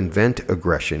don't have to invent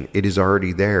aggression. It is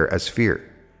already there as fear.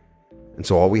 And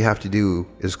so all we have to do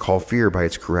is call fear by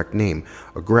its correct name,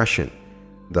 aggression.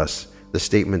 Thus, the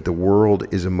statement, the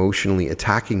world is emotionally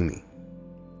attacking me,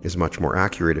 is much more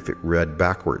accurate if it read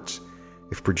backwards.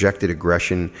 If projected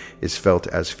aggression is felt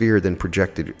as fear, then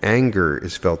projected anger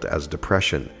is felt as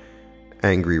depression.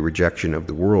 Angry rejection of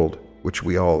the world, which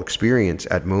we all experience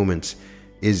at moments,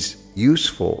 is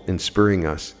useful in spurring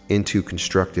us into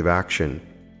constructive action.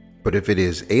 But if it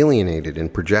is alienated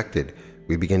and projected,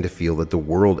 we begin to feel that the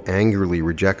world angrily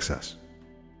rejects us.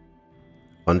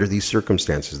 Under these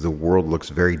circumstances, the world looks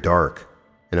very dark,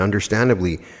 and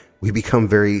understandably, we become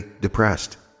very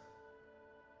depressed.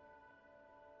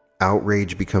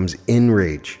 Outrage becomes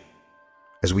enrage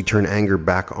as we turn anger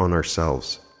back on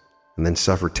ourselves and then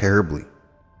suffer terribly.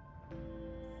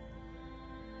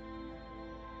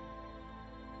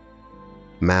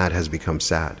 Mad has become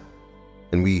sad,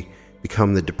 and we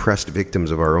become the depressed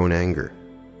victims of our own anger.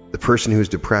 The person who is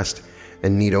depressed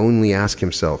and need only ask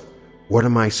himself, what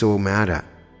am I so mad at?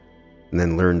 And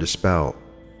then learn to spell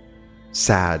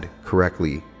sad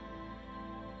correctly,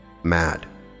 mad.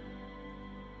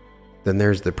 Then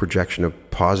there's the projection of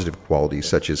positive qualities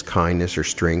such as kindness or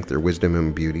strength or wisdom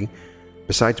and beauty.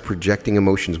 Besides projecting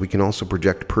emotions, we can also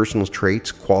project personal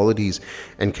traits, qualities,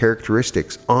 and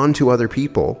characteristics onto other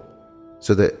people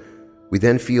so that we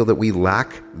then feel that we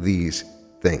lack these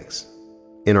things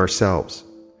in ourselves.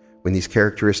 When these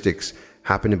characteristics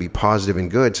happen to be positive and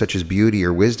good, such as beauty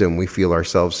or wisdom, we feel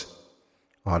ourselves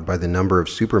awed by the number of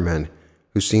supermen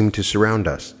who seem to surround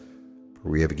us, for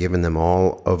we have given them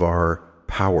all of our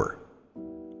power,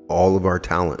 all of our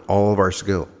talent, all of our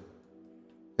skill.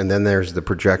 And then there's the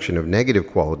projection of negative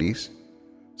qualities,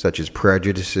 such as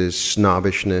prejudices,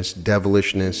 snobbishness,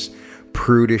 devilishness,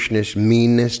 prudishness,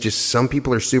 meanness. Just some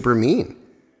people are super mean.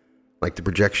 Like the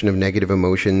projection of negative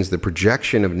emotions, the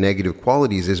projection of negative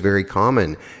qualities is very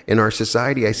common in our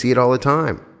society. I see it all the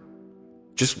time.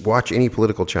 Just watch any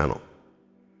political channel.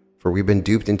 For we've been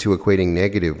duped into equating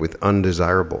negative with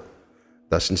undesirable.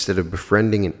 Thus, instead of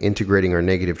befriending and integrating our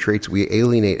negative traits, we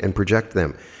alienate and project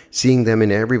them, seeing them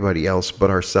in everybody else but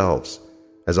ourselves.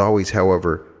 As always,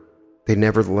 however, they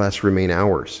nevertheless remain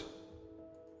ours.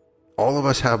 All of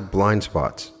us have blind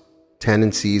spots,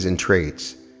 tendencies, and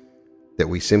traits that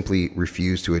we simply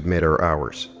refuse to admit are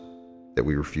ours, that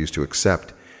we refuse to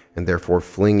accept, and therefore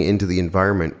fling into the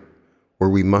environment where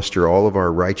we muster all of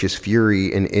our righteous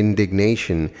fury and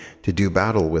indignation to do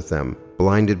battle with them,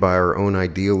 blinded by our own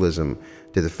idealism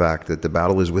to the fact that the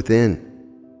battle is within,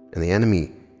 and the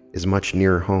enemy is much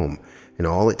nearer home. And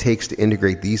all it takes to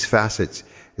integrate these facets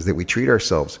is that we treat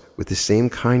ourselves with the same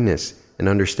kindness and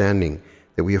understanding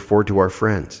that we afford to our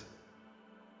friends.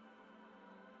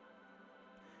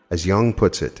 As Jung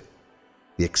puts it,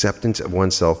 the acceptance of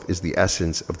oneself is the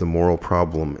essence of the moral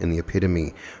problem and the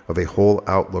epitome of a whole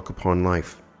outlook upon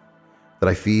life. That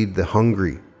I feed the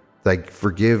hungry that I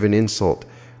forgive an insult,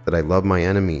 that I love my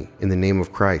enemy in the name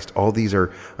of Christ. All these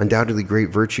are undoubtedly great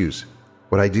virtues.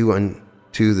 What I do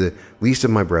unto the least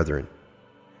of my brethren,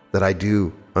 that I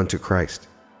do unto Christ.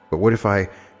 But what if I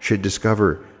should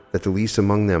discover that the least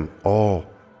among them all,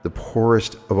 the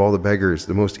poorest of all the beggars,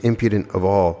 the most impudent of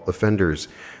all offenders,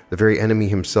 the very enemy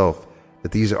himself,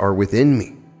 that these are within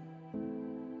me,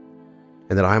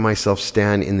 and that I myself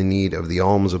stand in the need of the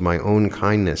alms of my own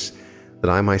kindness, that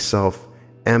I myself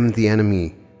am the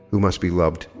enemy who must be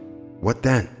loved? What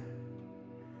then?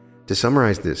 To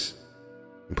summarize this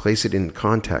and place it in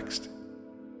context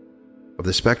of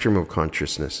the spectrum of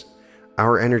consciousness,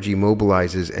 our energy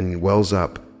mobilizes and wells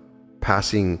up,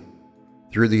 passing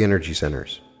through the energy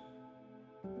centers.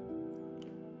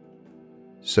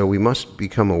 So we must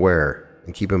become aware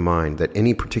and keep in mind that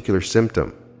any particular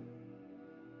symptom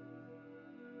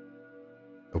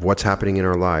of what's happening in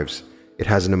our lives, it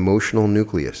has an emotional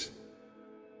nucleus.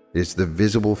 It is the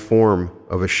visible form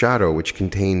of a shadow which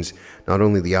contains not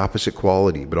only the opposite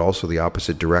quality, but also the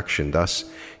opposite direction. Thus,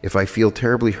 if I feel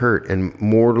terribly hurt and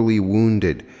mortally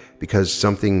wounded because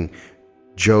something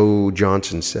Joe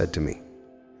Johnson said to me,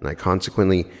 and I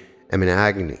consequently am in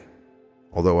agony,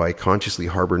 although I consciously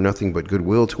harbor nothing but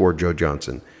goodwill toward Joe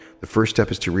Johnson, the first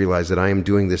step is to realize that I am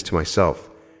doing this to myself,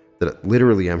 that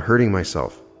literally I'm hurting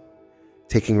myself,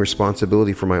 taking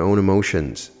responsibility for my own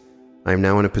emotions. I am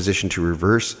now in a position to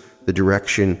reverse the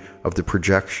direction of the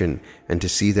projection and to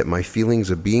see that my feelings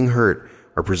of being hurt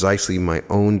are precisely my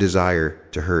own desire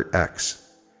to hurt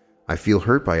X. I feel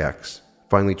hurt by X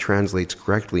finally translates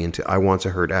correctly into I want to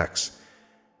hurt X.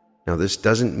 Now, this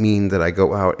doesn't mean that I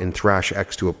go out and thrash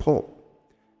X to a pulp.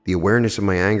 The awareness of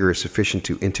my anger is sufficient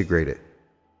to integrate it.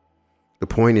 The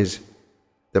point is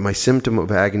that my symptom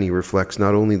of agony reflects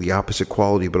not only the opposite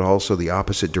quality, but also the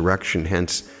opposite direction.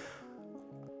 Hence,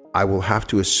 I will have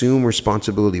to assume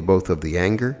responsibility both of the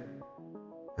anger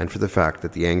and for the fact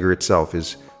that the anger itself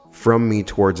is from me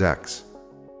towards X.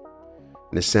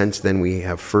 In a sense, then we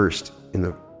have first, in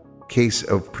the case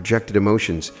of projected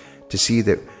emotions, to see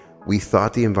that we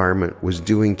thought the environment was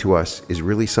doing to us is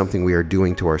really something we are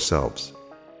doing to ourselves.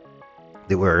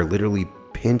 That we are literally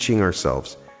pinching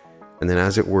ourselves. And then,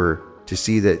 as it were, to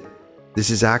see that this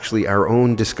is actually our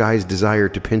own disguised desire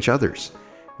to pinch others.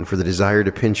 And for the desire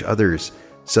to pinch others,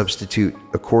 substitute,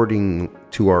 according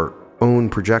to our own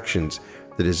projections,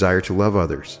 the desire to love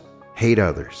others, hate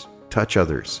others, touch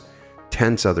others,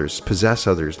 tense others, possess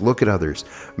others, look at others,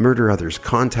 murder others,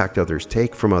 contact others,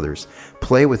 take from others,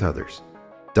 play with others,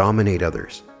 dominate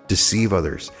others, deceive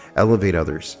others, elevate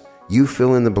others. You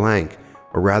fill in the blank,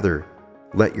 or rather,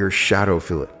 let your shadow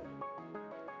fill it.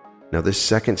 Now, this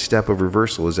second step of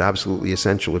reversal is absolutely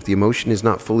essential. If the emotion is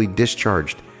not fully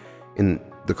discharged in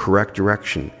the correct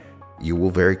direction, you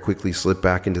will very quickly slip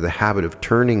back into the habit of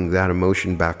turning that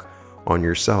emotion back on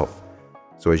yourself.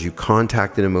 So as you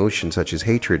contact an emotion such as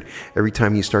hatred, every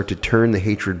time you start to turn the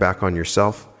hatred back on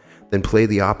yourself, then play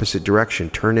the opposite direction,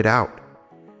 turn it out.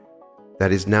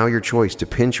 That is now your choice, to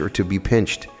pinch or to be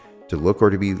pinched, to look or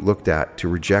to be looked at, to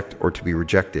reject or to be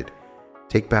rejected.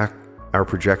 Take back our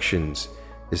projections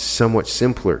is somewhat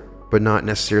simpler, but not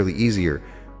necessarily easier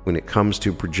when it comes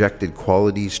to projected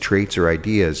qualities, traits, or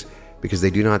ideas, because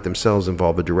they do not themselves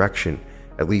involve a direction,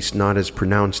 at least not as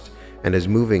pronounced and as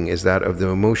moving as that of the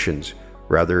emotions.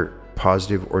 Rather,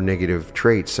 positive or negative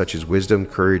traits such as wisdom,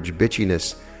 courage,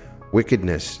 bitchiness,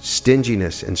 wickedness,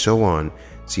 stinginess, and so on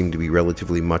seem to be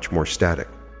relatively much more static.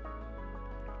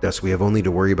 Thus, we have only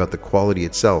to worry about the quality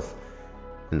itself,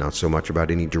 and not so much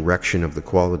about any direction of the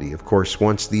quality. Of course,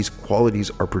 once these qualities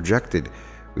are projected,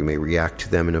 we may react to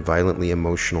them in a violently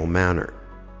emotional manner.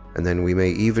 And then we may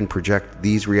even project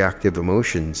these reactive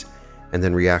emotions and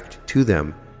then react to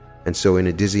them. And so in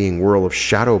a dizzying whirl of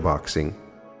shadow boxing,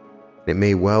 it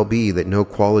may well be that no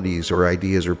qualities or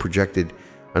ideas are projected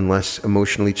unless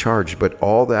emotionally charged, but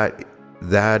all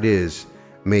that is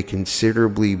may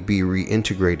considerably be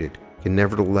reintegrated, can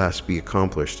nevertheless be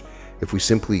accomplished if we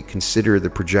simply consider the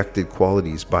projected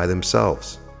qualities by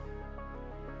themselves.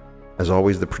 As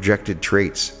always, the projected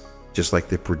traits, just like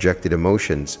the projected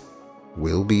emotions,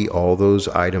 will be all those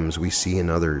items we see in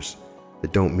others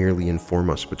that don't merely inform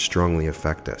us but strongly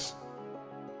affect us.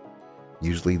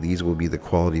 Usually these will be the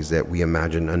qualities that we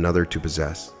imagine another to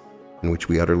possess, and which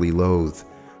we utterly loathe,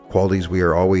 qualities we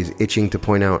are always itching to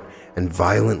point out and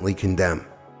violently condemn.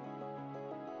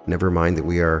 Never mind that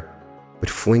we are but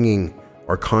flinging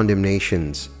our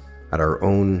condemnations at our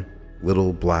own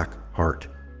little black heart,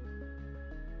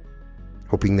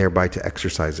 hoping thereby to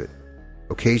exercise it.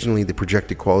 Occasionally the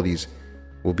projected qualities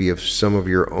will be of some of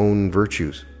your own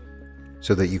virtues,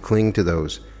 so that you cling to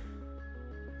those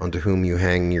onto whom you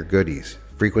hang your goodies,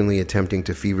 frequently attempting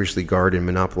to feverishly guard and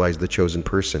monopolize the chosen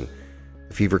person.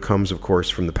 The fever comes, of course,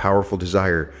 from the powerful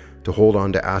desire to hold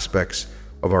on to aspects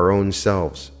of our own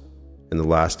selves. In the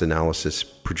last analysis,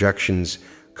 projections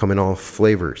come in all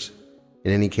flavors.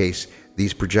 In any case,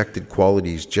 these projected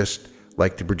qualities, just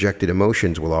like the projected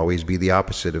emotions, will always be the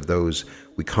opposite of those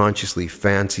we consciously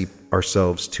fancy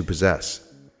ourselves to possess.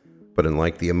 But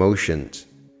unlike the emotions,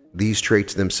 these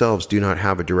traits themselves do not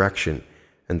have a direction,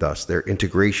 and thus their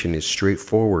integration is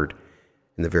straightforward.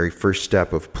 In the very first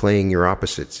step of playing your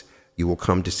opposites, you will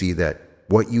come to see that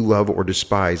what you love or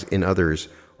despise in others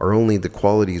are only the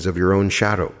qualities of your own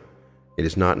shadow. It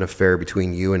is not an affair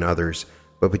between you and others,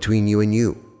 but between you and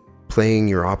you. Playing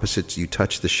your opposites, you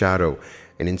touch the shadow,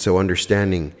 and in so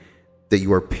understanding that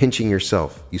you are pinching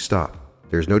yourself, you stop.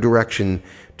 There is no direction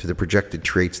to the projected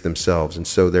traits themselves, and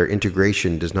so their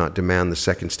integration does not demand the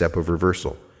second step of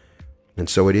reversal. And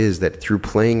so it is that through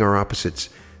playing our opposites,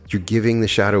 through giving the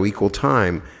shadow equal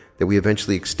time, that we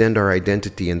eventually extend our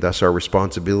identity and thus our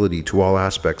responsibility to all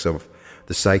aspects of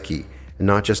the psyche, and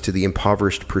not just to the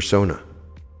impoverished persona.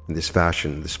 In this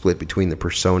fashion, the split between the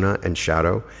persona and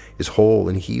shadow is whole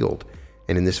and healed,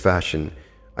 and in this fashion,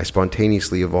 I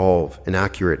spontaneously evolve an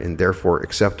accurate and therefore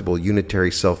acceptable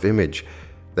unitary self-image,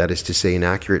 that is to say, an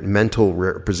accurate mental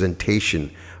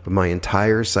representation of my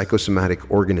entire psychosomatic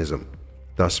organism.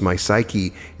 Thus, my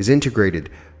psyche is integrated.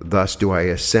 Thus do I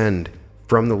ascend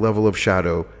from the level of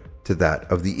shadow to that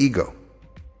of the ego.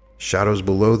 Shadow's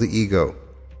below the ego.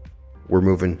 We're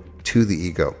moving to the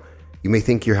ego. You may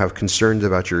think you have concerns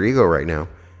about your ego right now,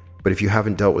 but if you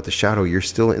haven't dealt with the shadow, you're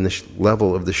still in the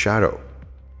level of the shadow.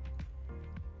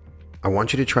 I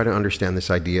want you to try to understand this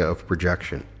idea of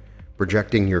projection.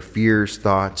 Projecting your fears,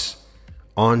 thoughts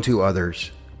onto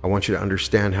others. I want you to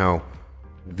understand how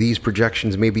these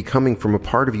projections may be coming from a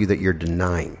part of you that you're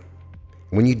denying.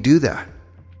 When you do that,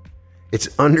 it's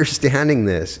understanding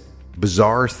this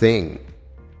bizarre thing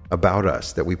about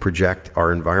us, that we project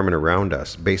our environment around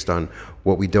us based on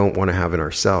what we don't want to have in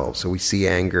ourselves. So we see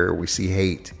anger, we see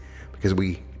hate, because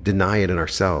we deny it in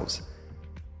ourselves.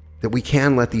 That we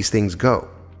can let these things go.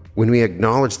 When we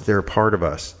acknowledge that they're a part of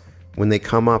us, when they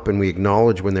come up and we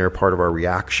acknowledge when they're a part of our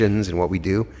reactions and what we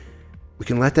do, we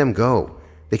can let them go.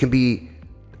 They can be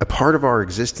a part of our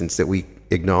existence that we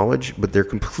acknowledge, but they're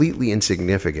completely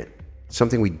insignificant.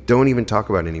 Something we don't even talk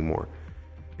about anymore.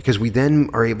 Because we then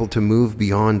are able to move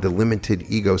beyond the limited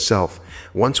ego self.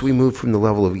 Once we move from the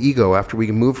level of ego, after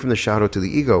we move from the shadow to the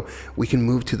ego, we can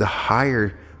move to the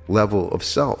higher level of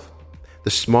self.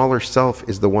 The smaller self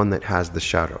is the one that has the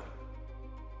shadow.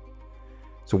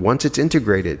 So once it's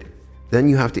integrated, then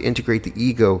you have to integrate the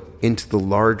ego into the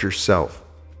larger self,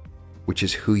 which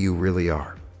is who you really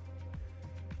are.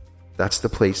 That's the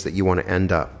place that you want to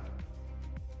end up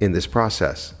in this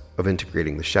process of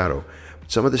integrating the shadow.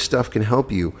 Some of this stuff can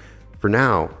help you, for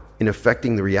now, in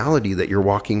affecting the reality that you're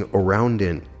walking around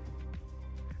in.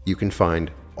 You can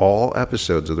find all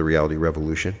episodes of The Reality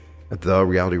Revolution at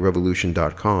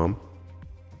therealityrevolution.com.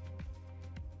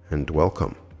 And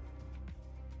welcome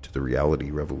to The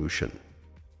Reality Revolution.